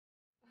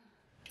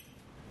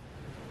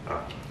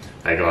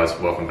Hey guys,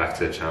 welcome back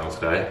to the channel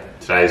today.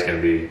 Today is going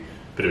to be a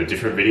bit of a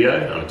different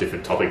video on a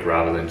different topic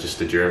rather than just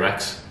the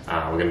Duramax.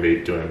 We're going to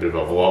be doing a bit of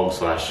a vlog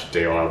slash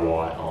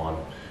DIY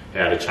on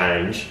how to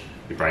change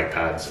your brake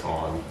pads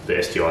on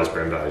the STI's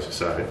Brembos.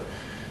 So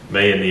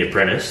me and the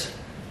apprentice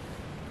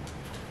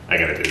are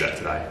going to do that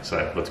today.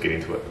 So let's get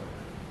into it.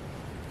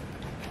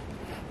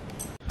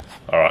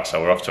 Alright,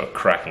 so we're off to a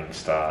cracking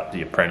start.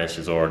 The apprentice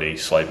is already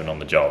sleeping on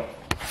the job.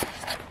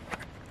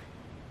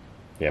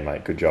 Yeah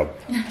mate, good job.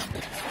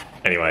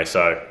 Anyway,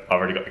 so I've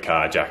already got the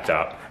car jacked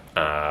up.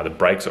 The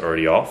brakes are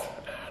already off.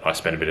 I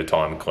spent a bit of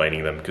time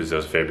cleaning them because there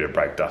was a fair bit of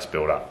brake dust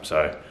built up.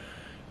 So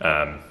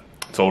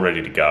it's all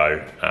ready to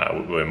go.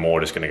 We're more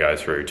just going to go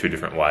through two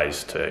different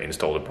ways to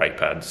install the brake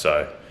pads.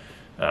 So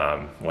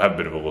we'll have a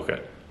bit of a look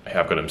at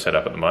how I've got them set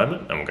up at the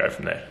moment and we'll go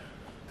from there.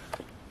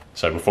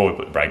 So before we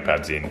put the brake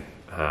pads in,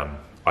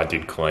 I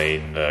did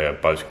clean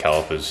both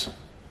calipers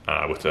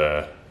with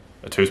a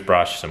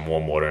toothbrush, some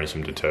warm water and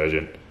some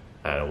detergent,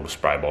 and all the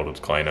spray bottles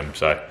to clean them.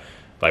 So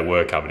they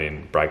were covered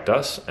in brake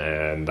dust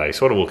and they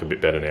sort of look a bit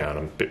better now and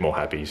I'm a bit more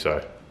happy.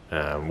 So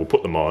we'll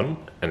put them on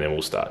and then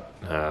we'll start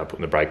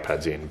putting the brake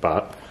pads in.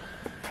 But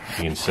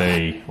you can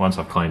see once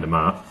I've cleaned them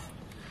up,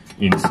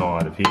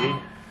 inside of here,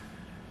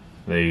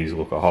 these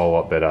look a whole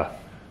lot better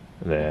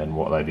than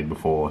what they did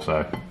before.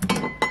 So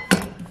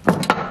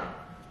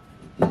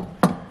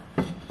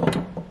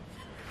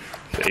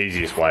the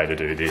easiest way to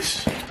do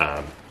this,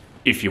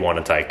 if you want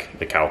to take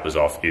the calipers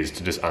off, is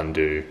to just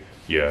undo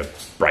your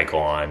brake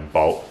line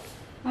bolt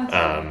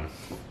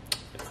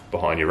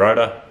behind your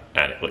rotor,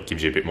 and it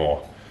gives you a bit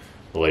more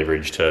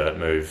leverage to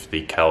move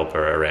the caliper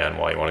around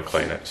while you want to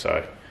clean it.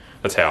 So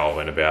that's how I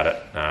went about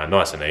it.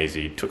 Nice and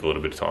easy, took a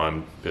little bit of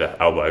time, bit of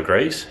elbow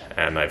grease,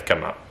 and they've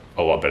come up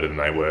a lot better than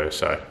they were,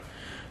 so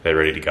they're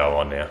ready to go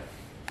on now.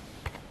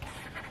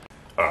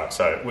 Alright,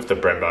 so with the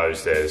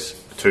Brembos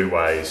there's two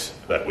ways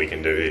that we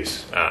can do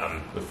this.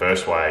 The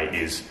first way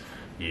is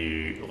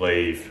you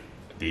leave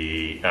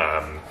the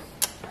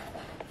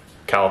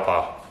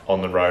caliper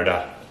on the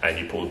rotor and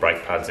you pull the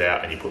brake pads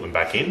out and you put them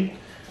back in.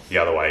 The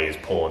other way is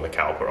pulling the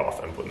caliper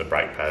off and putting the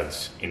brake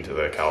pads into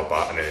the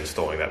caliper and then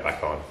installing that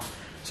back on.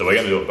 So we're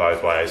going to do it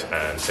both ways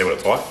and see what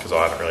it's like, because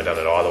I haven't really done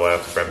it either way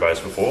off the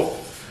Brembos before.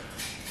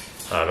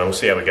 And we'll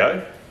see how we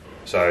go.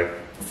 So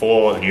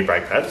for the new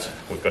brake pads,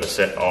 we've got a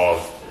set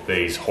of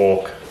these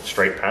Hawk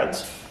street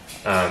pads.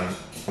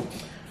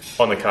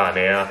 On the car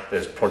now,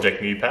 there's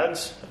Project New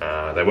pads.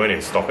 They weren't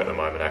in stock at the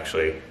moment,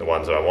 actually, the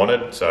ones that I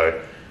wanted. So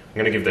I'm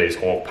going to give these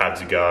Hawk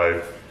pads a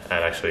go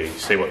and actually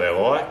see what they're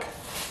like.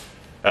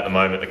 At the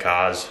moment, the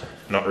car's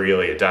not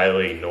really a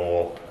daily,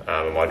 nor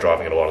am I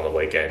driving it a lot on the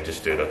weekend,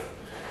 just due to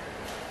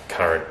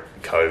current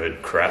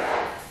COVID crap.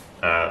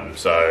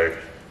 So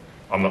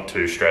I'm not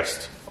too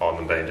stressed on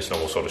them being just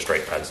normal sort of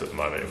street pads at the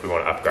moment. If we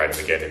want to upgrade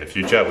them again in the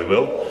future, we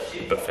will.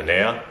 But for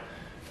now,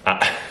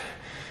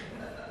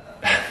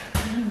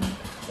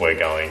 we're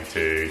going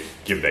to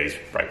give these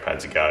brake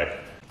pads a go.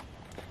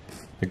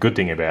 The good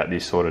thing about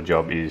this sort of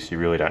job is you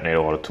really don't need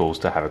a lot of tools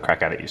to have a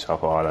crack at it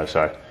yourself either.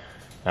 So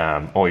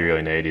all you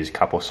really need is a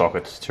couple of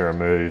sockets to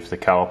remove the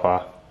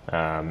caliper,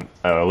 a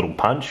little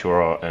punch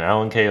or an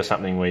Allen key or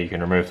something where you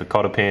can remove the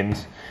cotter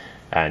pins,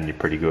 and you're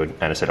pretty good,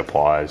 and a set of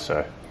pliers.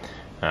 So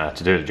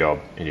to do the job,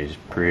 it is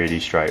pretty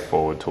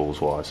straightforward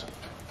tools wise.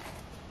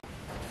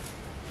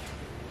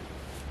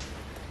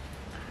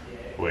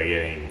 We're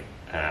getting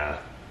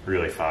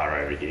really far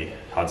over here.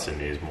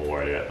 Hudson is more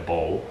worried about the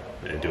ball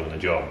than doing the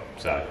job.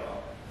 So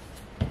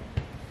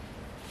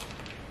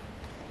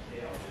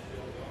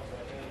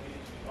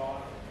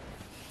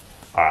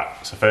alright,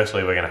 so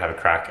firstly we're going to have a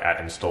crack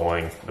at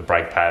installing the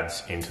brake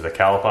pads into the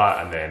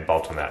caliper and then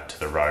bolting that to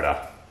the rotor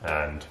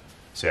and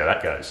see how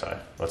that goes. So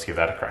let's give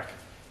that a crack.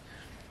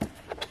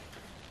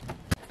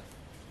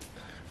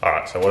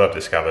 Alright, so what I've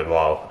discovered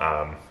while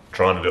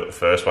trying to do it the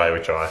first way,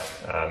 which I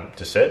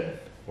just said,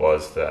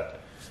 was that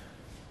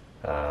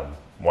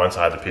once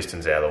I had the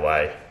pistons out of the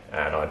way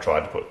and I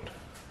tried to put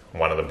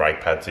one of the brake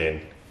pads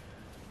in,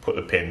 put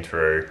the pin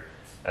through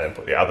and then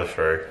put the other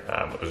through,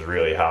 it was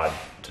really hard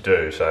to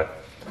do. So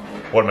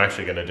what I'm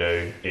actually going to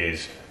do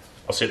is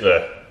I'll sit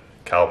the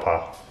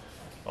caliper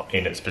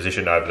in its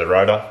position over the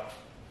rotor.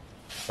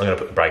 I'm going to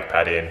put the brake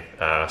pad in,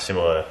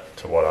 similar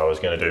to what I was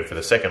going to do for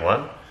the second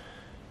one,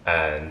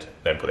 and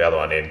then put the other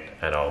one in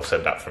and I'll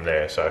set it up from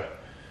there. So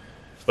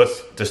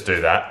let's just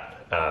do that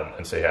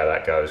and see how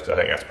that goes, because I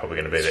think that's probably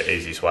going to be the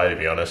easiest way, to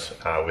be honest,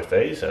 with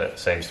these, and it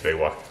seems to be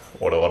what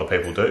a lot of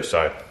people do.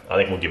 So I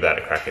think we'll give that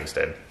a crack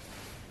instead.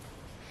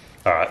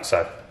 Alright,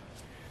 so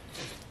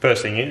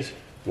first thing is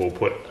we'll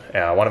put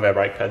one of our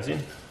brake pads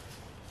in.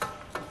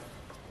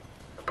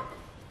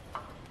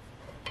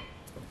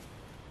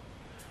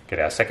 Get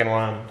our second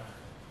one.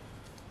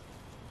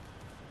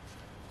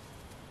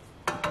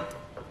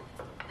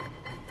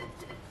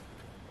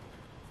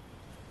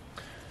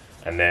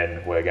 And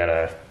then we're going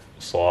to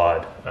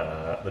slide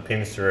the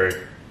pins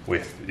through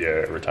with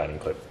your retaining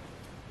clip.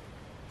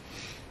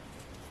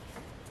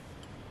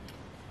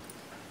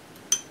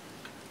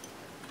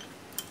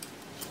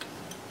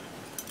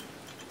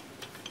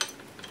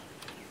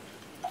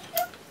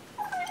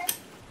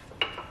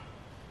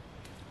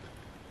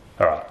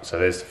 Alright, so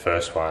there's the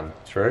first one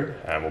through,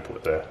 and we'll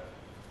put the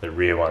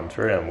rear one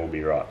through and we'll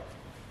be right.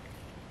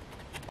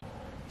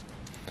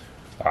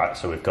 Alright,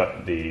 so we've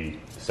got the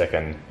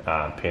second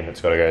pin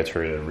that's got to go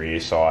through the rear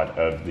side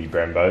of the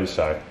Brembo.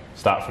 So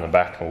start from the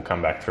back and we'll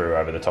come back through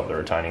over the top of the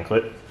retaining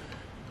clip.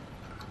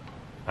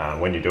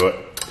 When you do it,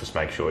 just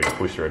make sure you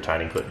push the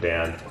retaining clip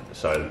down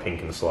so the pin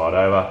can slide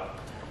over,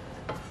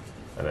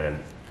 and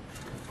then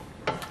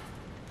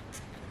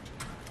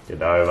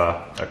get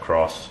over,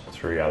 across,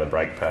 through the other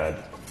brake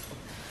pad.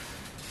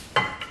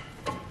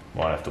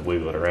 Might have to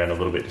wiggle it around a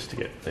little bit just to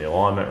get the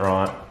alignment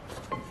right.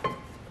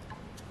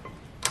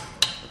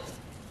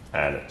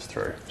 And it's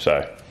through.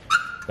 So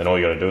then all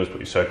you got to do is put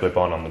your circlip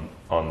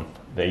on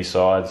these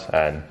sides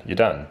and you're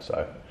done.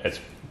 So it's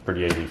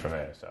pretty easy from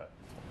there.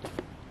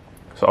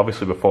 So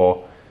obviously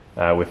before,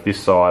 with this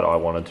side, I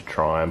wanted to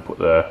try and put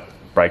the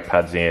brake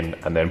pads in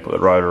and then put the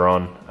rotor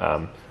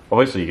on.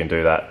 Obviously you can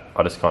do that.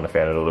 I just kind of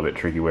found it a little bit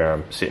tricky where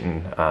I'm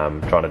sitting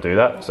trying to do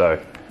that. So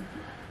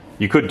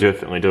you could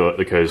definitely do it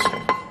because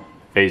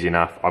easy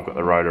enough. I've got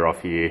the rotor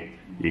off here.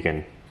 You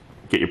can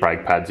get your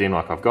brake pads in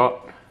like I've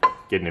got,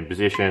 get it in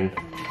position,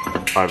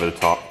 over the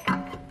top,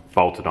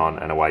 bolt it on,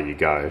 and away you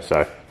go.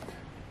 So,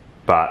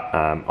 but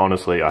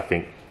honestly, I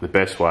think the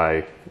best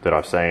way that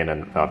I've seen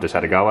and I've just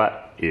had a go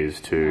at is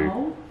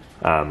to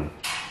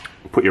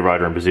put your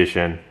rotor in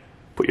position,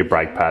 put your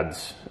brake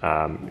pads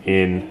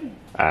in,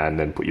 and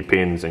then put your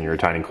pins and your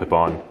retaining clip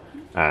on,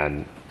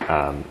 and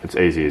it's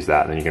easy as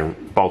that. And then you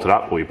can bolt it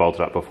up, or you bolt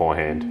it up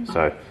beforehand.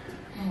 So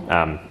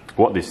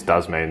what this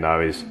does mean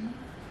though is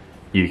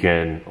you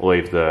can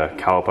leave the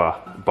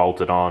caliper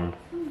bolted on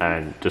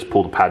and just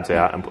pull the pads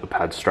out and put the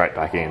pads straight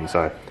back in.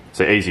 So it's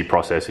an easy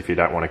process if you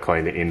don't want to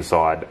clean the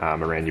inside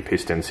around your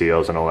piston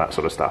seals and all that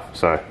sort of stuff.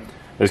 So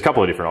there's a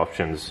couple of different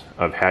options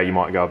of how you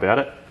might go about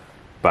it,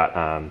 but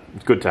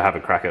it's good to have a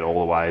crack at all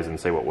the ways and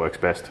see what works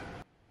best.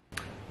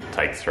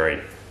 Take 3.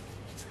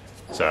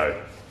 So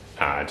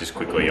just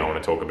quickly, I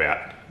want to talk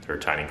about the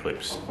retaining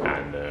clips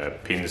and the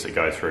pins that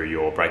go through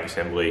your brake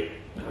assembly,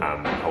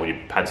 hold your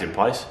pads in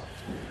place.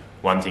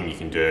 One thing you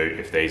can do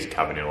if these are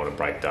covered in a lot of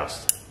brake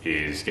dust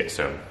is get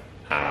some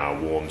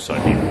warm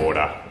soapy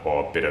water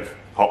or a bit of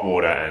hot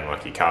water and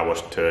like your car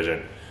wash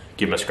detergent,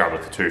 give them a scrub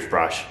with a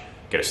toothbrush,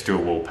 get a steel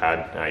wool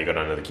pad you got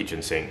under the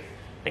kitchen sink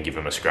and give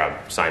them a scrub.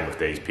 Same with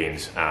these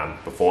pins.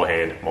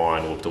 Beforehand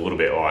mine looked a little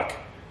bit like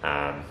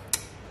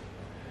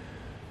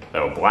they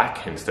were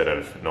black instead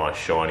of nice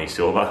shiny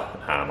silver.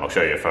 I'll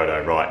show you a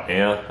photo right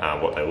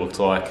now what they looked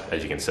like.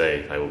 As you can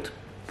see, they looked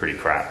pretty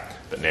crap,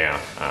 but now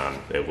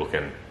they're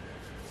looking,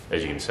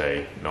 as you can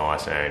see,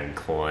 nice and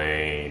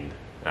clean.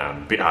 A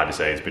bit hard to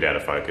see, it's a bit out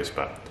of focus,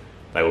 but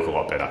they look a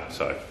lot better.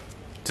 So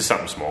just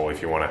something small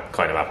if you want to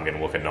clean them up and get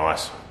them looking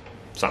nice,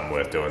 something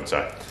worth doing.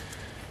 So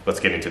let's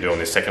get into doing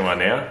this second one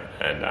now,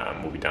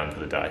 and we'll be done for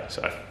the day.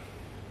 So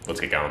let's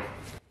get going.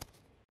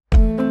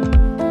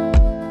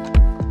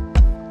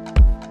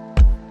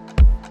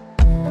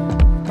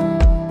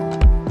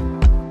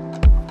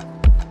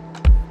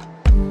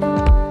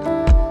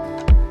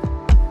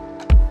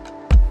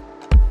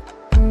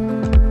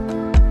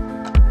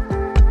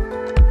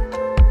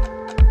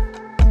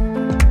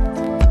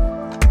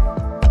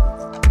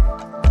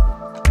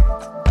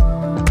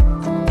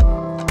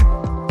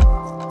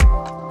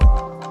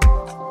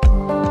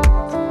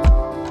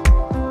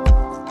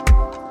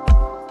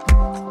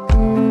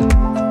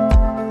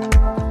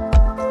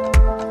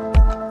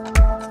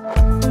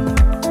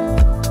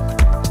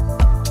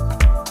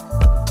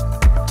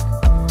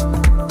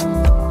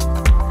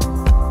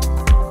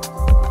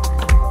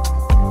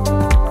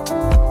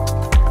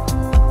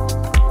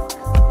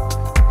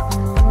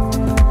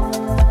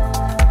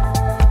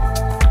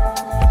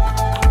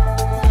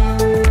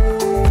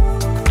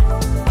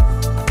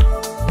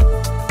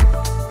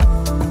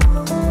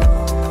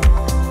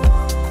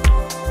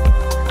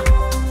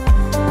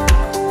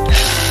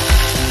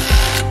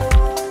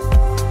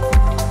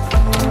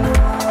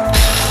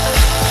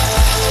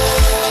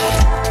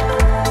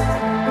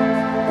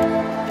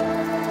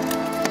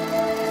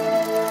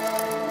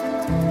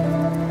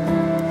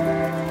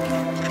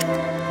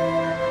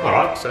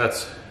 So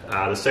that's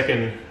the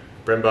second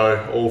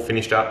Brembo all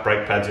finished up,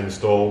 brake pads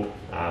installed,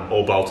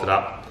 all bolted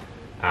up.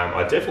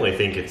 I definitely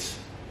think it's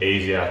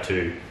easier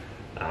to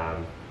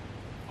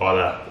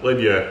either leave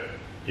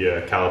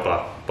your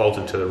caliper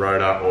bolted to the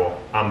rotor or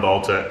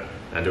unbolt it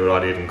and do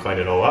what I did and clean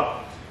it all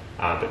up.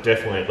 But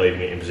definitely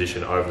leaving it in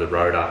position over the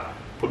rotor,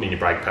 putting in your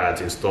brake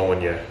pads,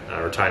 installing your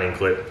retaining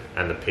clip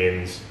and the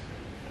pins,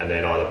 and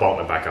then either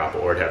bolting it back up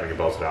or having it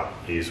bolted up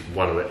is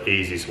one of the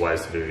easiest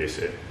ways to do this.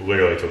 It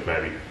literally took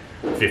maybe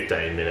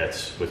 15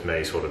 minutes with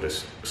me sort of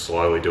just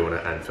slowly doing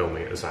it and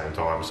filming at the same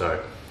time.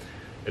 So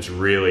it's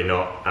really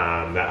not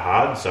that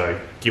hard. So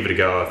give it a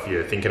go if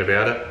you're thinking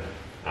about it.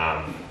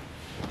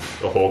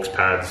 The Hawks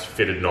pads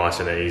fitted nice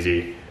and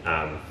easy.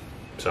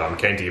 So I'm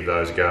keen to give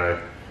those a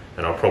go.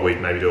 And I'll probably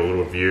maybe do a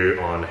little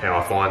review on how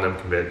I find them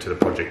compared to the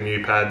Project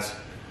New pads.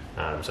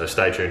 So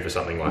stay tuned for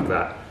something like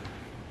that.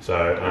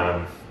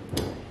 So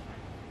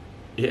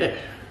yeah.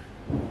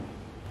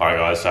 Alright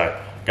guys, so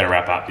going to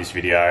wrap up this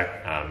video.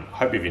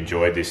 Hope you've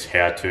enjoyed this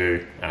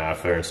how-to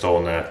for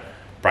installing the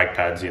brake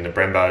pads in the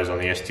Brembos on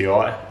the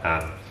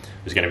STI.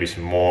 There's going to be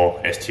some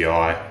more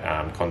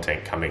STI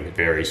content coming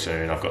very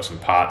soon. I've got some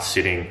parts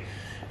sitting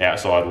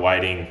outside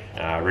waiting,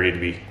 ready to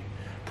be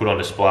put on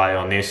display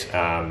on this.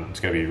 It's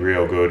going to be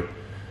real good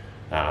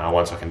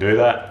once I can do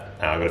that.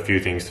 I've got a few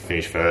things to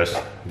finish first.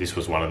 This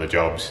was one of the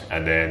jobs,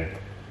 and then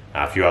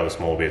a few other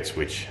small bits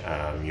which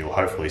you'll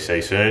hopefully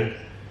see soon.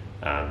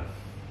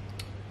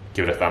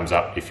 Give it a thumbs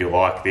up if you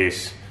like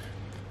this.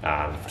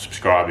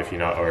 Subscribe if you're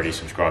not already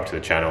subscribed to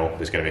the channel.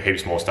 There's going to be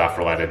heaps more stuff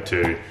related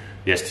to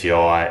the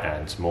STI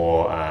and some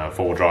more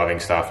forward driving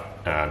stuff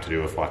to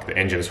do with like the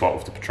engine swap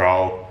with the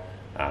Patrol.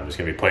 There's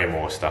going to be plenty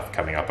more stuff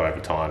coming up over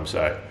time.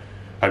 So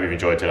hope you've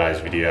enjoyed today's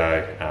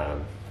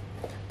video.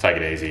 Take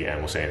it easy, and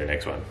we'll see you in the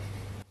next one.